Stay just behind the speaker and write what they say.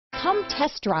Come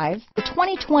test drive the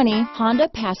 2020 Honda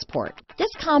Passport.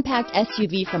 This compact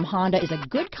SUV from Honda is a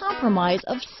good compromise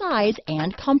of size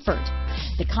and comfort.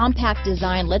 The compact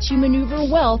design lets you maneuver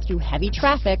well through heavy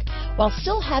traffic while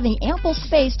still having ample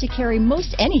space to carry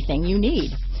most anything you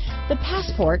need. The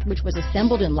Passport, which was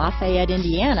assembled in Lafayette,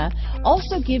 Indiana,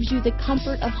 also gives you the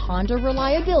comfort of Honda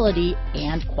reliability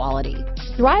and quality.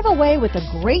 Drive away with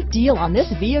a great deal on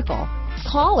this vehicle.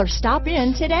 Call or stop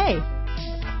in today.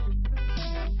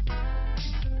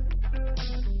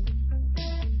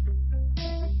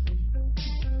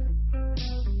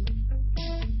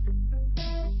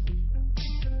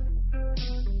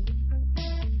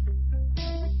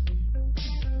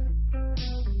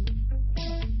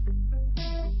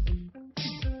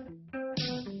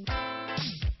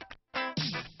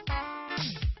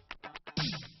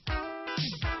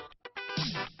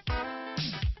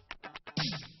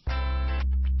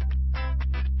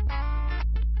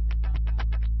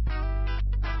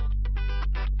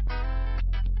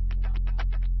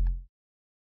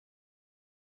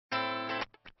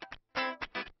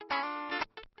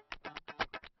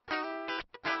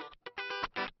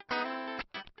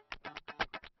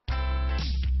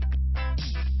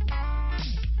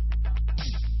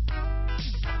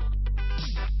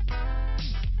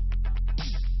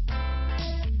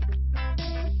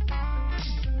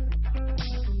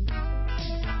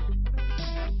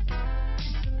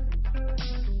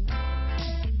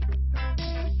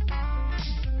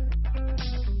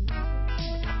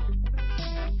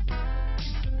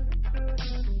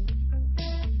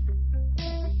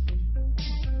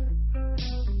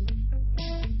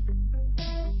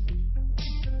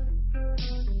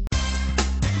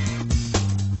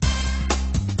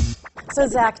 So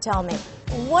Zach, tell me,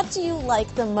 what do you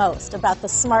like the most about the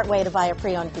smart way to buy a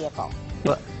pre-owned vehicle?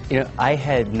 Well, I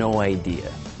had no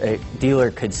idea a dealer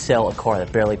could sell a car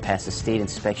that barely passed the state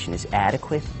inspection as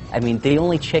adequate. I mean, they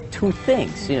only check two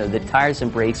things. The tires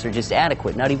and brakes are just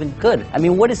adequate, not even good. I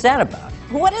mean, what is that about?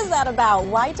 What is that about?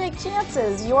 Why take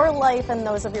chances? Your life and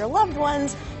those of your loved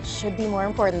ones should be more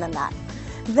important than that.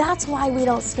 That's why we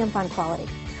don't skimp on quality.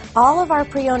 All of our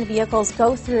pre-owned vehicles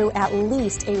go through at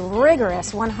least a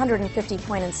rigorous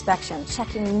 150-point inspection,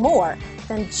 checking more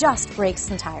than just brakes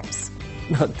and tires.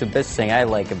 The best thing I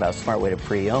like about Smart Way to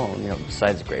Pre-Own,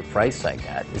 besides the great price I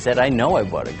got, is that I know I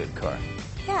bought a good car.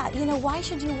 Yeah, why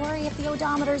should you worry if the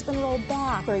odometer's been rolled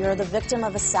back, or you're the victim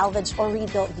of a salvaged or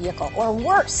rebuilt vehicle, or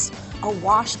worse, a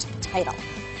washed title?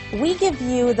 We give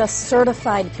you the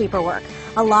certified paperwork,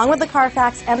 along with the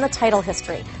Carfax and the title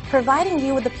history, providing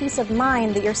you with the peace of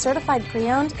mind that your certified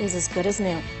pre-owned is as good as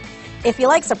new. If you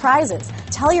like surprises,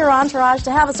 tell your entourage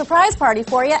to have a surprise party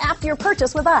for you after your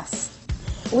purchase with us.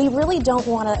 We really don't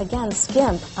want to, again,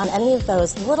 skimp on any of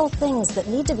those little things that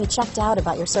need to be checked out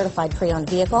about your certified pre-owned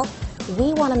vehicle.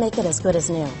 We want to make it as good as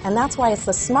new, and that's why it's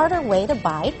the smarter way to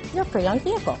buy your pre-owned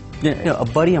vehicle. A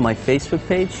buddy on my Facebook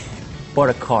page bought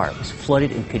a car. It was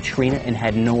flooded in Katrina and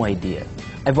had no idea.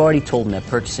 I've already told him that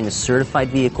purchasing a certified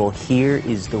vehicle here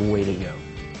is the way to go.